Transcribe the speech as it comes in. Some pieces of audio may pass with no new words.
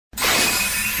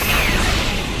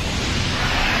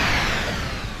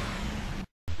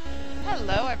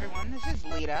this is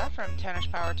Lita from Tennis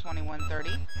Power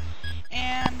 2130,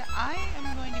 and I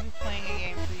am going to be playing a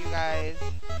game for you guys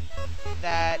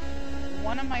that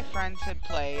one of my friends had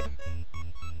played,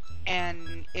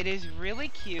 and it is really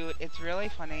cute, it's really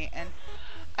funny, and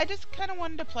I just kind of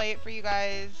wanted to play it for you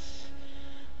guys,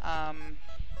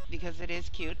 because it is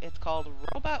cute. It's called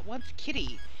Robot Wants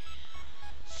Kitty.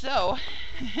 So,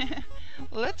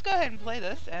 let's go ahead and play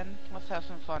this, and let's have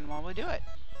some fun while we do it.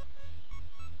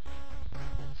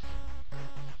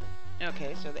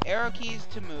 Okay, so the arrow keys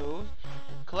to move,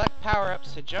 collect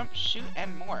power-ups to jump, shoot,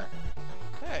 and more.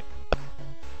 Good.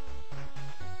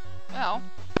 Well,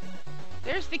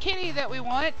 there's the kitty that we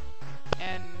want,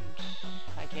 and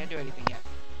I can't do anything yet.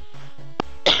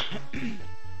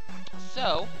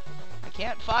 So, I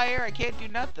can't fire, I can't do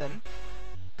nothing.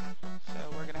 So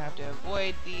we're gonna have to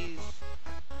avoid these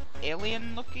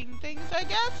alien-looking things, I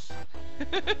guess?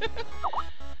 Alright.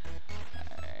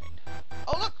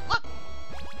 Oh, look!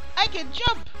 I can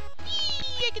jump!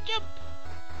 Eee, I can jump!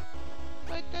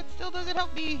 But that still doesn't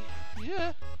help me.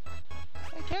 Yeah.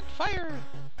 I can't fire.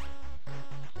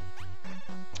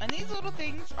 And these little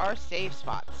things are save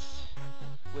spots.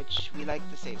 Which, we like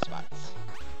the save spots.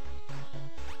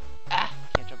 Ah!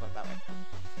 Can't jump up that way.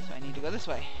 So I need to go this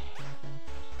way.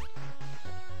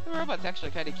 The robot's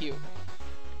actually kind of cute.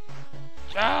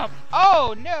 Jump!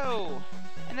 Oh, no!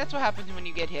 And that's what happens when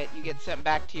you get hit. You get sent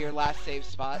back to your last save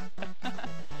spot.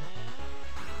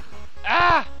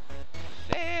 Ah!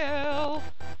 Fail!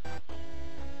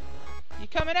 You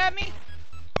coming at me?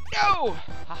 No!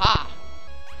 Haha!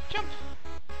 Jump!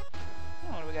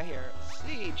 Oh, what do we got here? Let's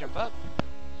see. Jump up.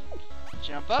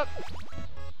 Jump up.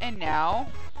 And now...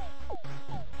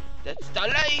 that's the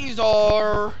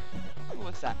laser! Ooh,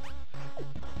 what's that?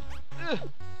 Ugh,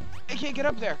 I can't get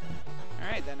up there.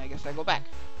 Alright, then I guess I go back.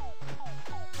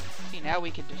 See, now we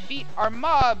can defeat our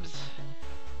mobs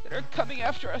that are coming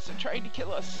after us and trying to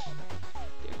kill us.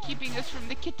 They're keeping us from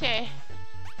the kitty.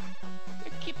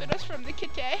 They're keeping us from the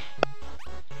kitty.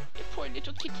 The poor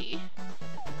little kitty.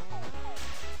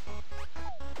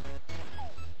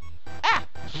 Ah!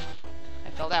 I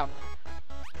fell down.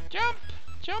 Jump!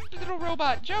 Jump, little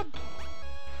robot, jump!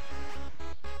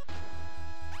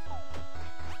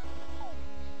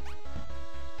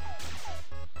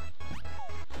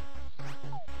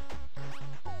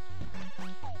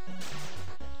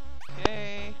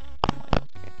 Okay. I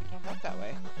can jump up that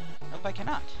way. Nope, I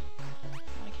cannot.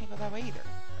 I can't go that way either.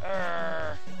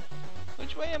 Urgh.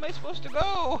 Which way am I supposed to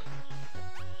go?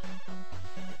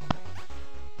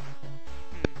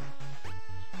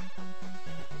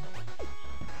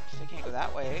 I can't go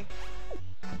that way.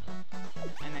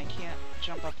 And I can't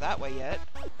jump up that way yet.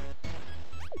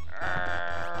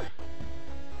 Urgh.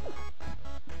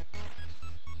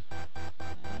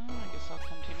 I guess I'll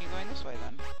continue going this way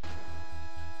then.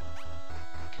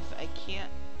 Because I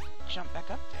can't jump back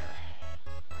up there.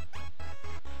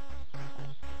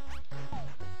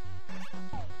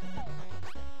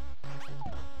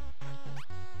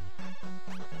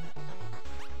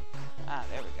 Ah,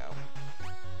 there we go.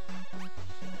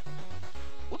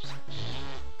 Whoops.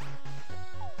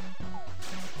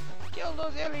 Kill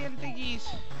those alien thingies.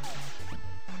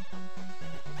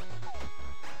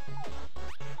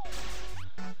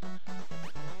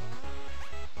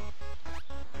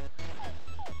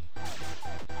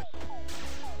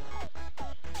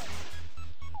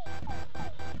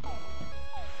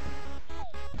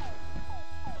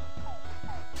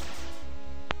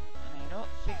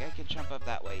 I can jump up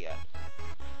that way yet.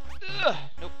 Ugh,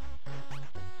 nope.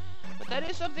 But that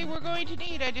is something we're going to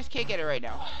need. I just can't get it right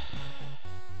now.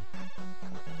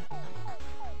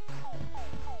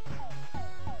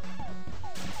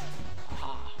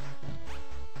 Aha.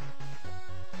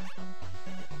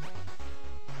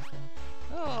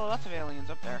 Oh, lots of aliens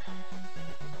up there.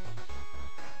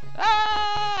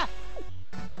 Ah!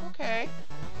 Okay.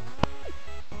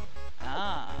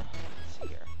 Ah. Let's see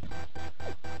here.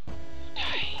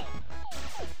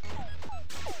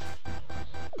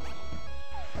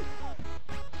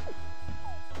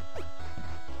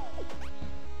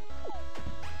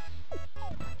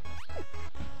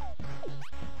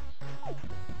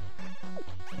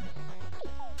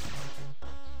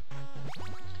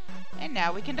 And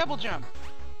now we can double jump.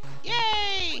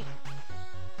 Yay!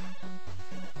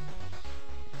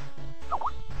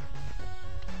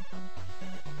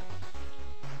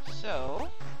 So...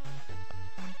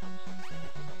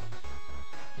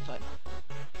 fun.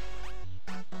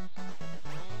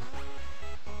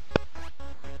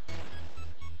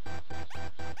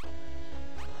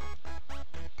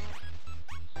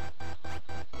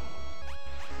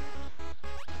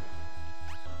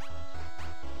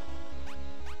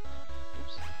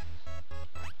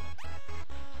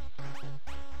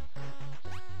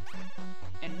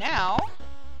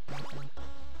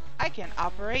 can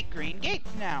operate green gates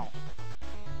now.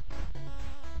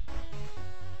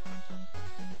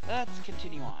 Let's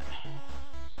continue on.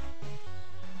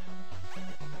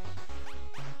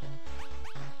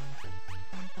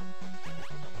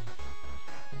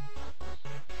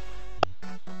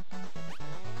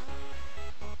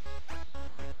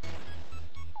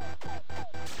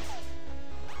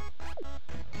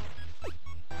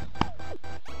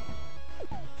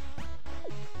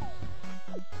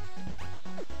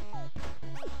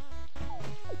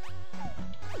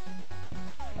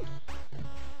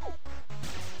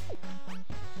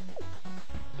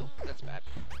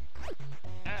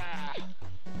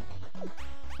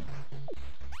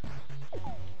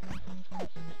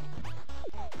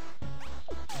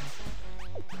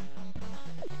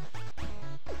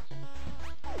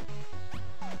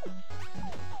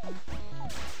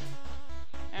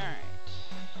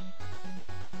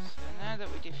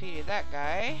 Defeated that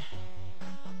guy.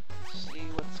 Let's see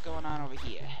what's going on over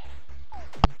here.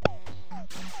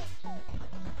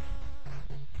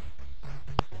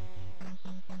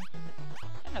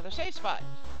 Another safe spot.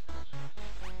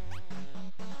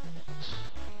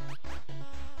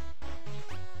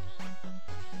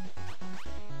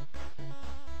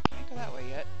 Can't go that way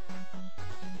yet.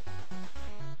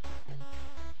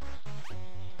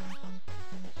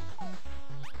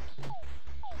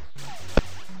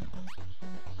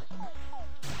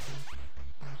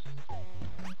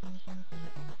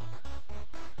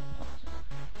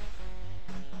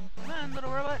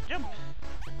 Little robot, jump!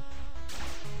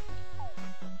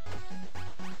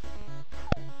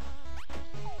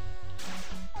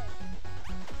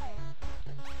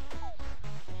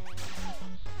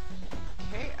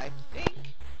 Okay, I think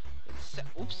it's...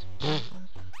 Oops. Oh,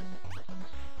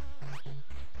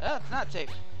 it's not safe.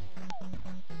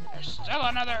 There's still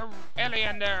another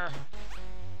alien there.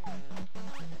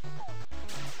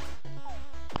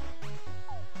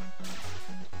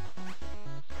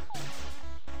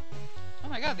 Oh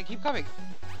my god, they keep coming.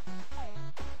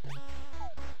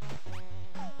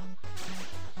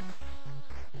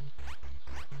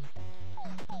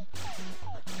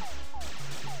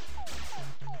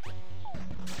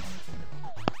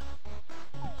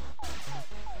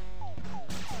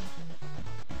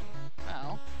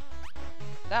 Well,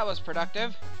 that was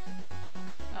productive.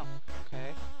 Oh,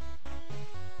 okay.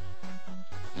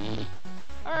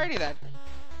 Alrighty then.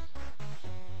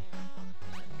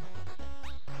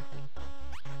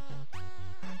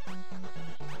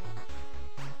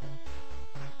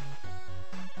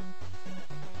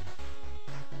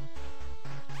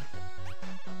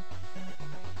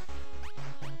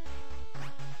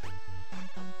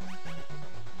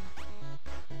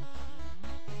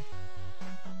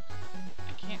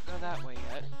 That way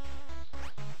yet.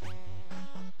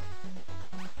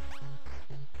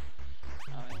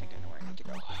 Oh, I think I know where I need to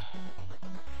go.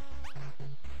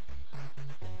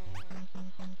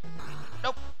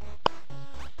 Nope.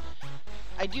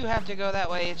 I do have to go that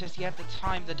way, it's just you have to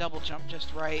time the double jump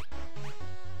just right.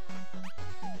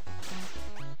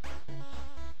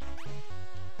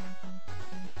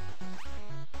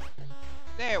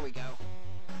 There we go.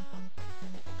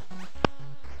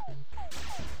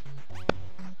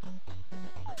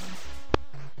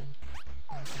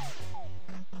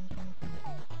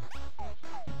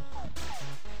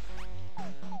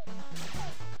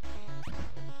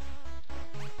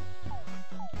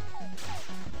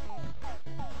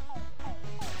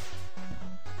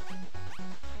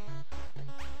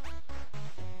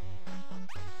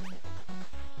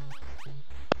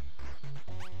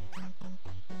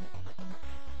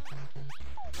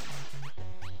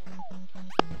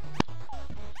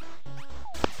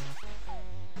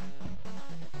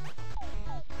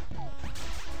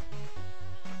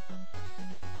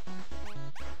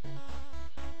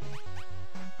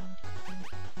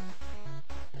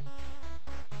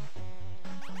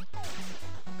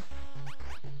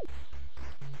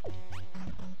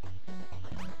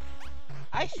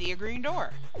 I see a green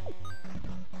door.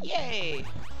 Yay!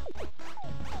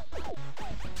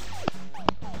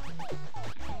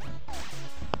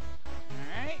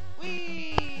 Alright,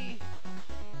 whee!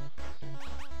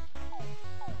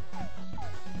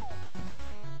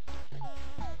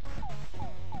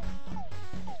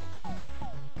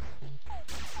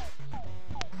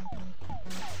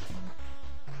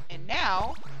 And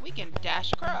now, we can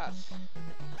dash across.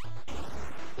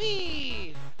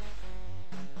 Whee!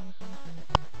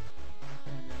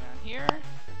 Here.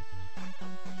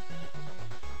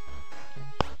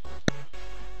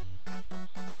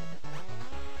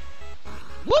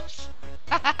 Whoops!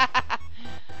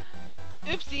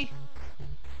 Oopsie.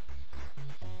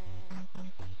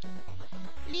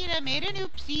 Lena made an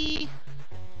oopsie.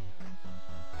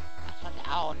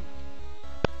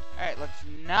 Alright,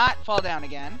 let's not fall down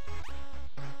again.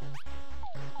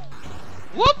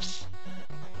 Whoops!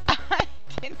 I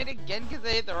did it again because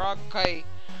I hit the wrong key.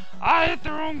 I hit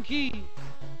the wrong key!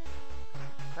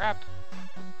 Crap.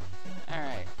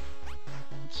 Alright.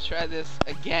 Let's try this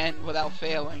again without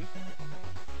failing.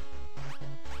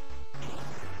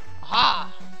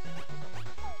 Aha!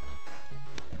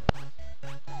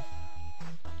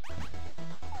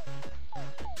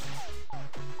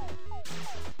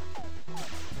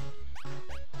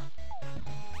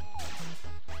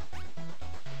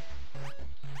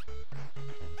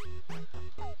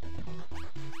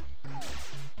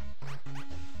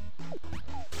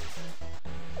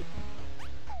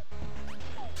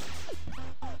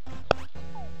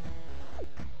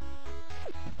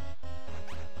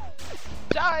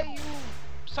 Die, you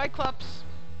Cyclops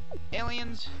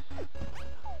aliens.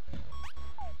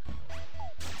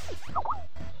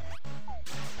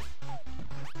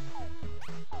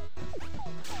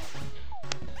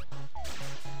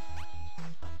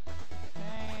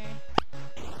 Okay.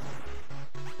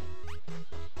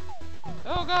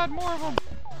 Oh god, more of them.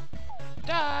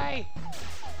 Die.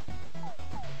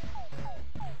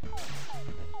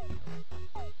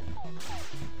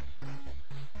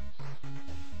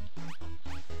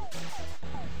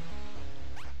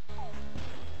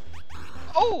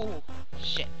 Oh,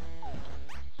 shit.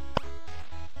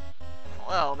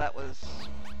 Well, that was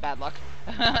bad luck.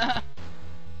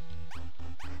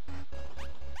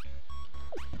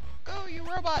 Go, you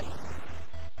robot! Alright,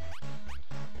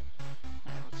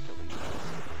 let's kill these guys.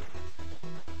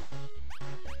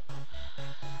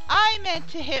 I meant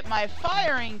to hit my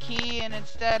firing key, and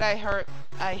instead I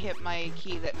hit my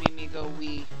key that made me go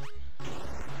wee.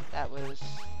 That was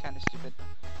kind of stupid.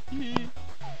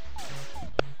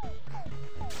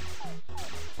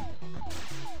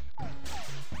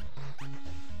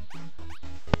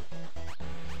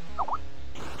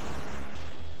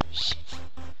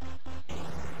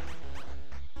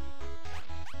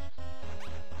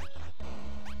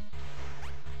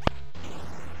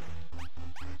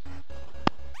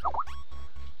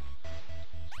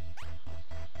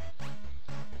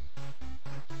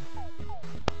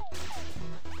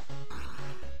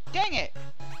 Dang it!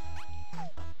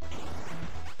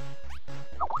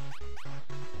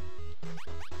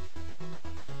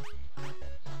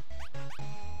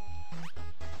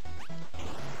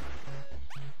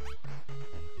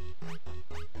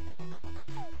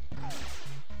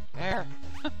 There.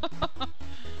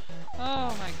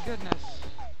 Oh my goodness.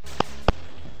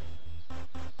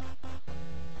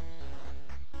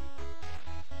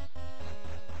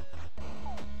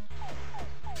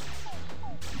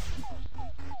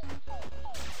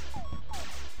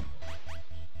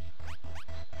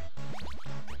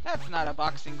 That's not a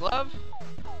boxing glove.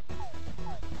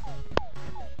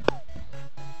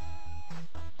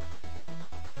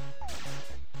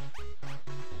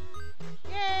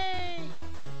 Yay!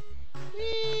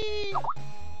 Whee!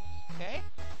 Okay,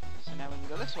 so now we can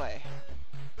go this way.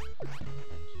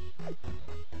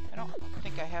 I don't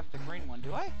think I have the green one,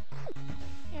 do I?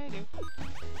 Yeah, I do.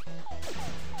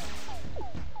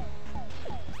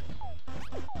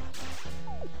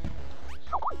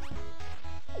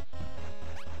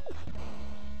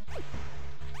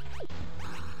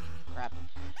 Crap.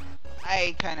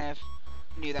 I kind of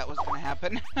knew that was going to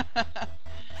happen.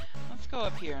 Let's go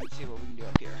up here and see what we can do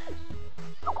up here.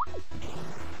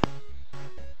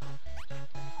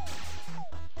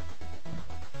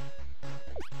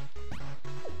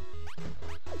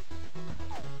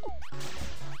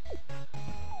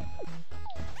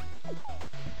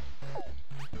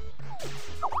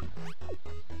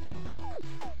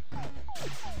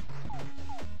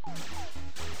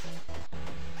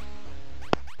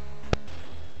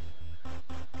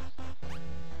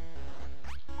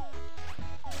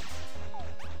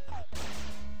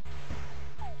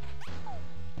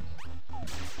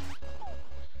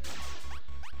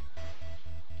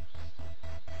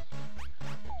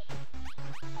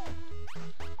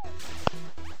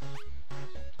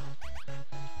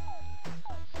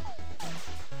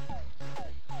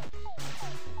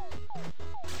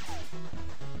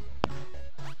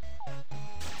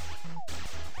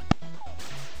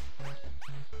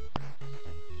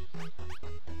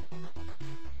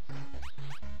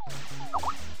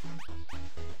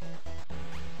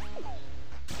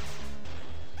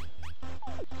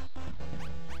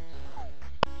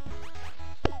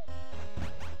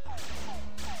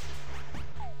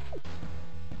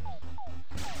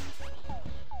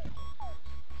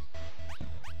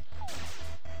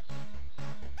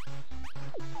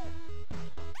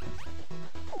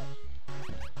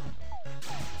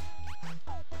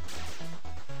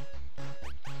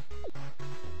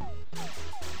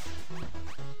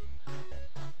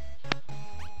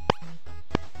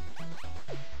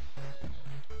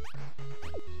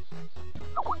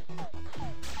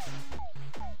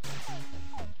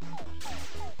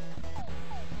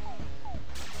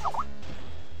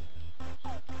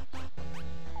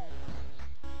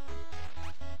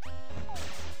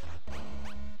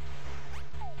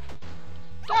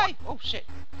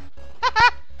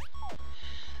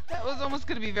 was almost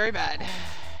gonna be very bad.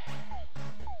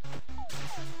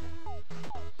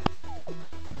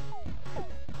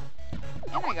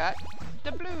 And I got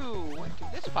the blue. What could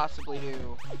this possibly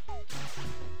do?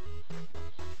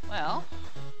 Well,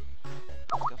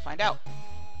 let's go find out.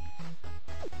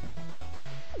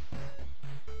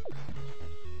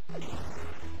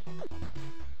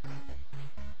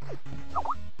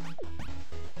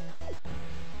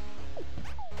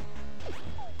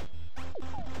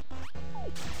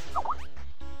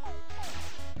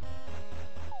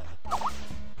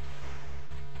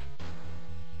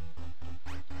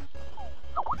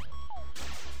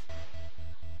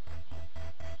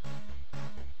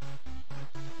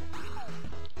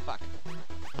 Fuck.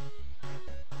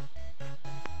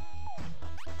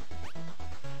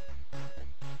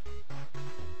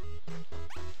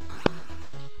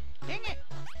 Dang it!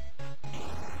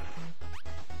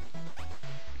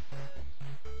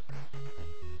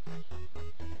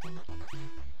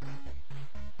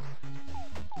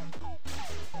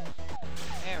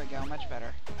 There we go, much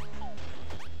better.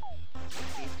 Let's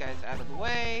get these guys out of the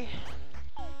way.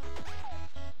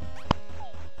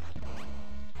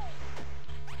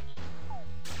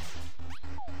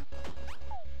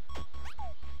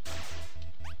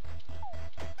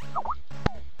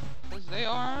 Because they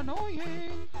are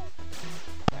annoying.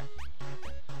 There.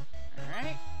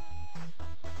 Alright.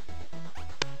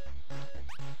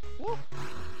 Woo!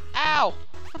 Ow!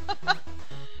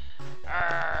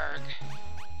 Arrgh.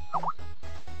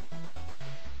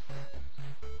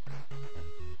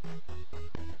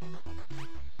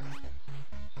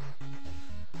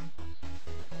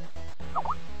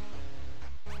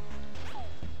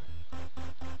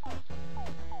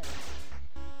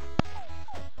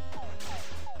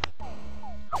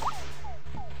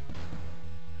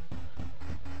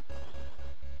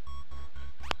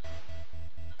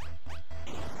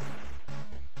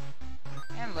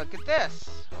 And look at this.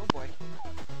 Oh boy.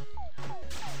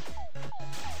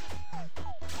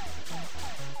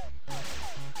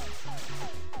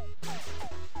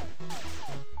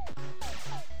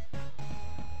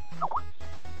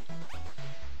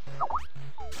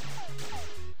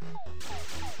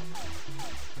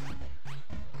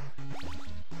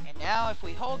 And now if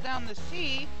we hold down the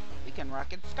C, we can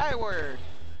rocket skyward.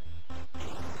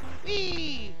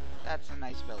 Whee! That's a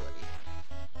nice ability.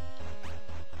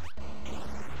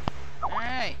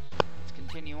 Alright, let's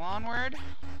continue onward.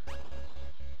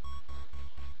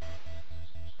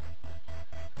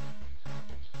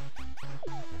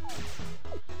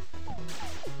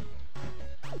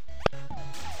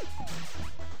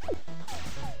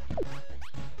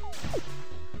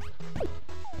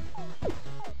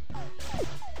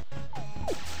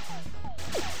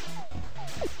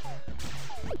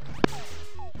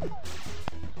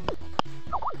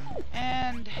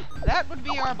 And that would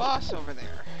be our boss over there.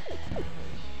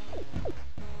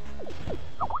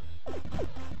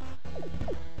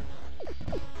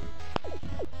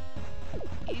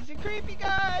 He's a creepy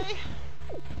guy.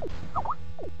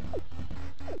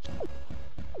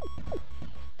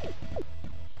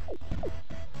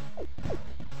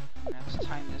 Let's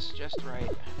time this just right.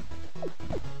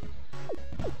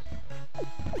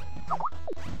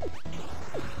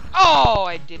 Oh,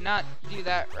 I did not do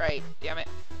that right. Damn it.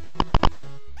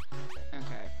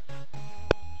 Okay.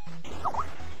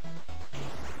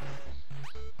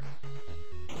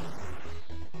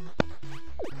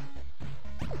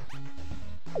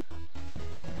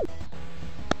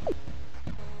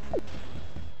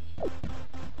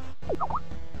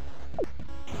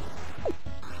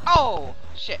 Oh,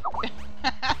 shit.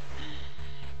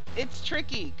 It's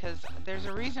tricky, because there's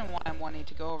a reason why I'm wanting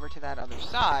to go over to that other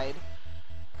side.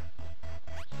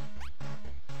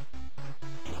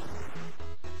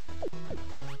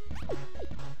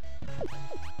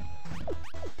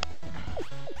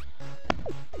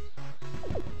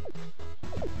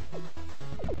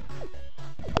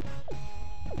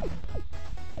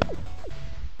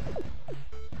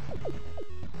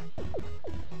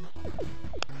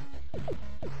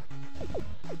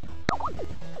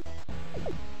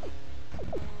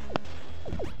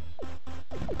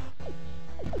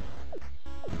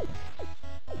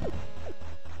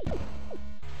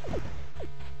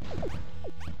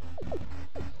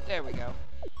 There we go.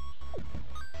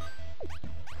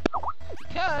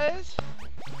 Because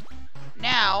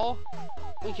now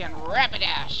we can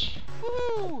Rapidash.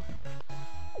 Woo!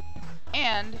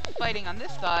 And fighting on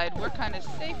this side, we're kind of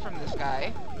safe from this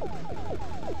guy.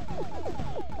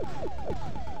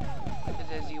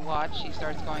 Because as you watch, he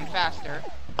starts going faster.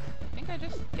 I think I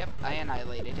just, yep, I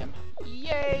annihilated him.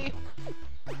 Yay!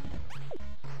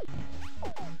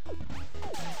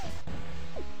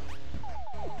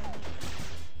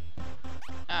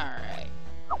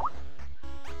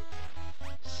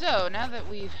 So, now that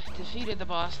we've defeated the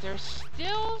boss, there's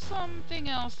still something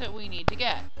else that we need to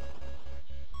get.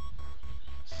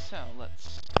 So,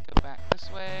 let's go back this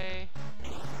way.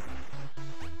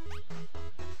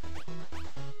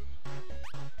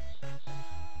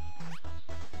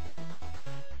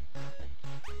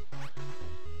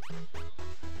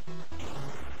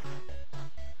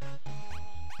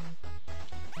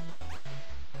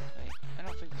 Wait, I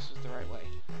don't think this was the right way.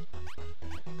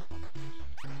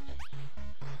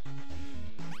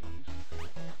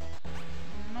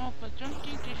 Nope, I don't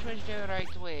think this was the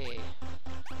right way.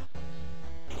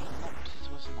 Nope, this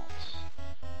was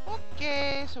not.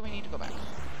 Okay, so we need to go back.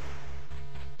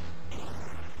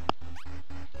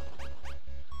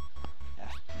 Yeah,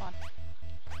 come on.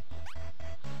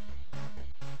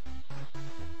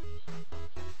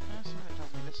 Something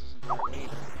tells me this isn't the right way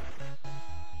either.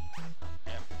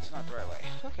 Yep, it's not the right way.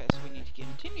 Okay, so we need to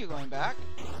continue going back.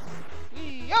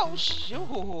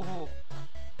 Oh,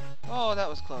 oh, that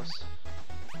was close.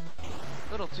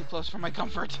 A little too close for my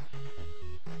comfort.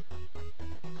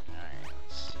 Alright,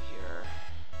 let's see here.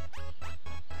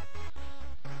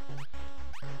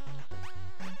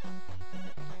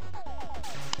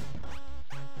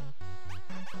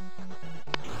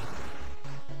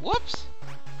 Whoops!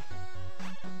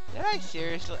 Did I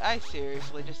seriously? I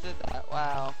seriously just did that.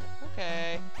 Wow.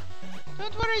 Okay.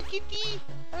 Don't worry, kitty.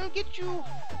 I'll get you.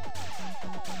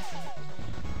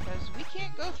 Because we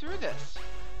can't go through this.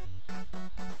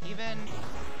 Even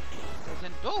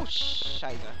doesn't. Oh,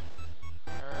 Scheiße.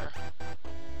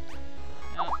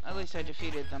 No, at least I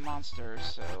defeated the monsters,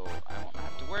 so I won't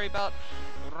have to worry about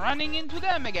running into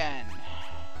them again.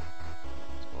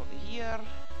 Let's go over here.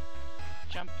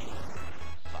 Jump.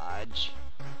 Fudge.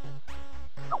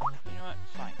 You know what?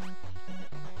 Fine.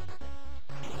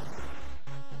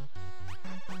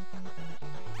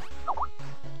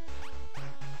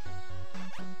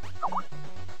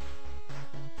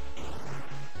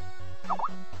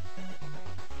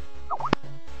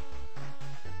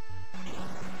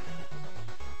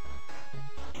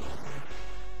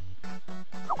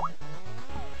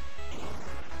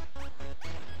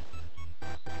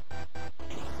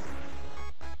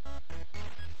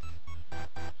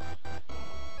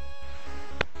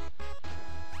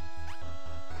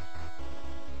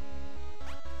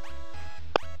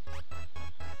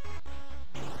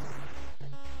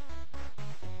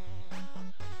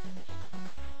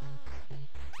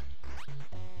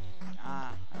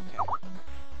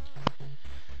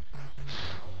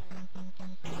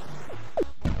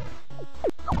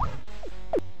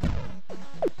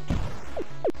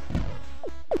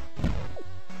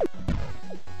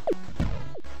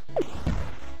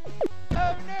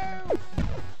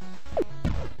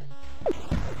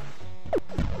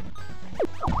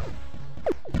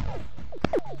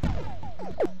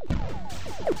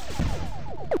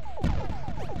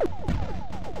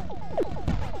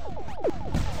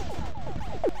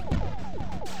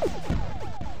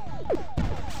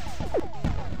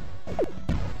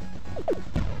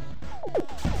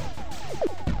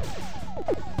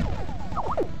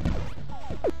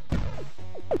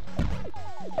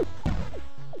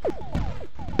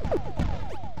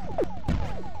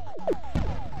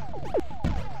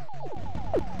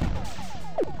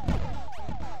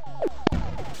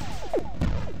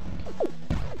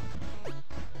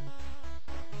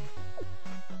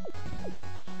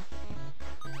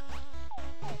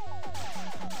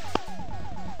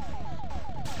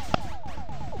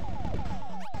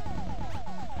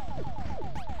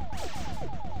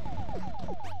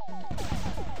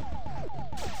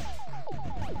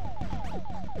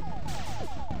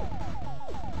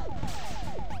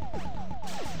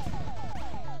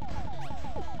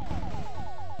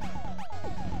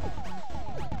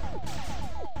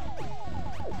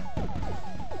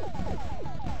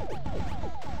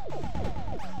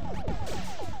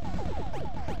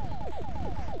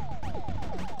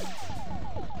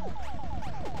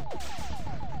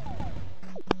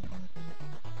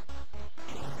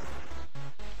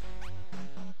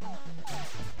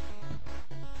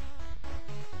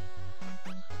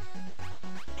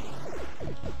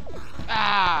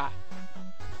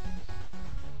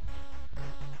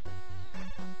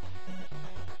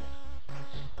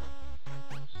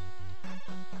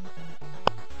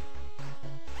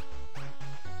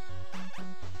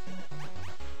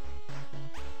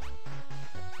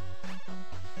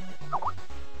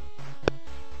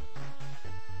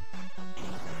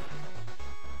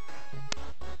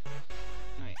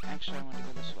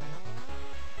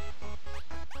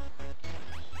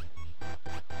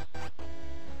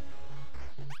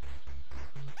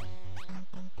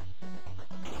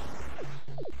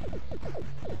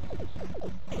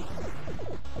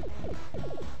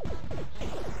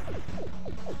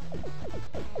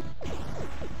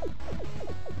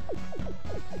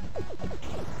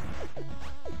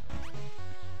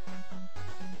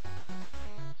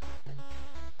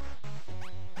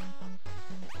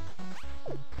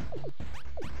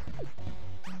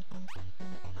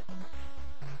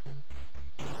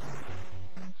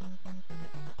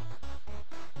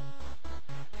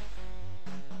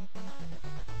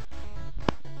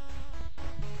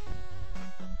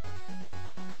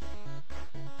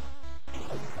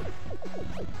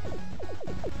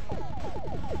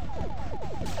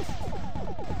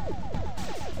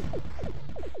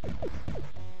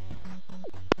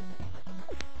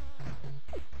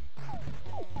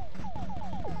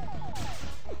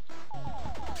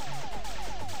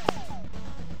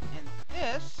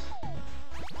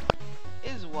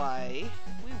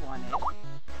 we wanted to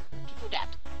do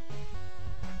that.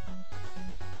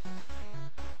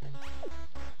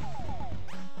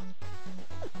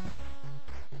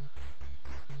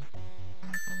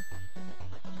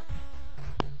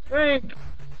 Hey.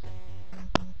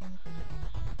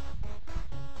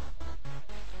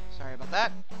 Sorry about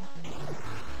that.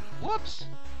 Whoops!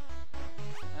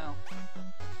 Well,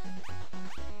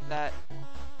 that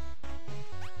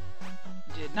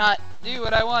did not do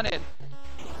what I wanted.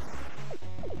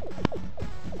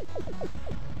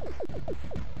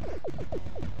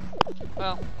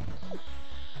 Well,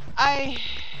 I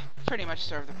pretty much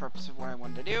served the purpose of what I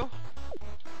wanted to do.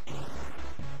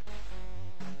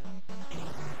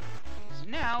 So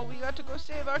now we got to go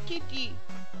save our kitty.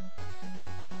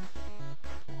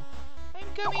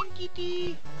 I'm coming,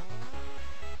 kitty.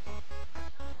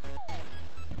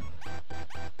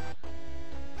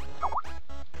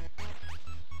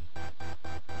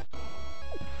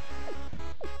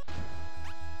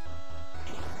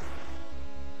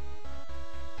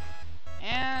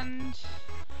 And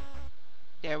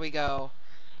there we go.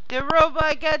 The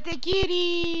robot got the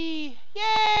kitty!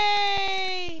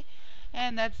 Yay!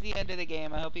 And that's the end of the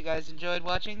game. I hope you guys enjoyed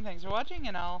watching. Thanks for watching,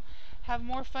 and I'll have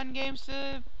more fun games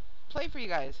to play for you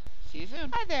guys. See you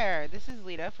soon. Hi there, this is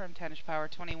Lita from Tennis Power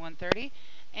 2130,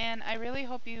 and I really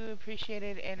hope you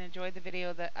appreciated and enjoyed the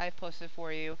video that I've posted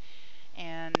for you,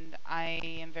 and I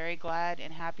am very glad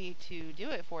and happy to do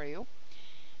it for you.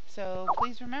 So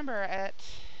please remember, at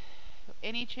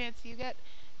any chance you get,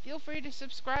 feel free to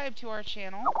subscribe to our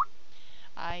channel.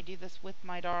 I do this with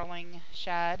my darling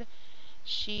Shad.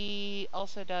 She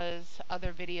also does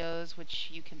other videos which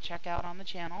you can check out on the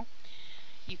channel.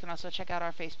 You can also check out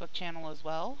our Facebook channel as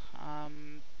well.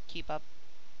 Keep up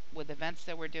with events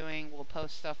that we're doing. We'll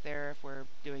post stuff there if we're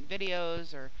doing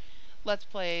videos or Let's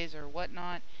Plays or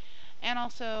whatnot. And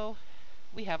also,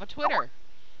 we have a Twitter.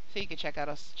 So you can check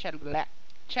us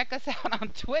out on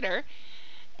Twitter.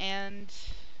 And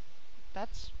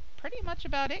that's pretty much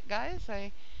about it, guys.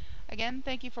 Again,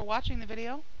 thank you for watching the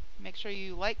video. Make sure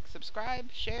you like,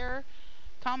 subscribe, share,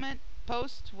 comment,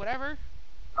 post, whatever,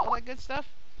 all that good stuff.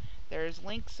 There's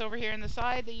links over here in the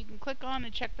side that you can click on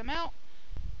and check them out.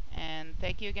 And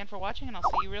thank you again for watching, and I'll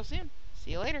see you real soon.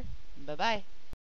 See you later. Bye-bye.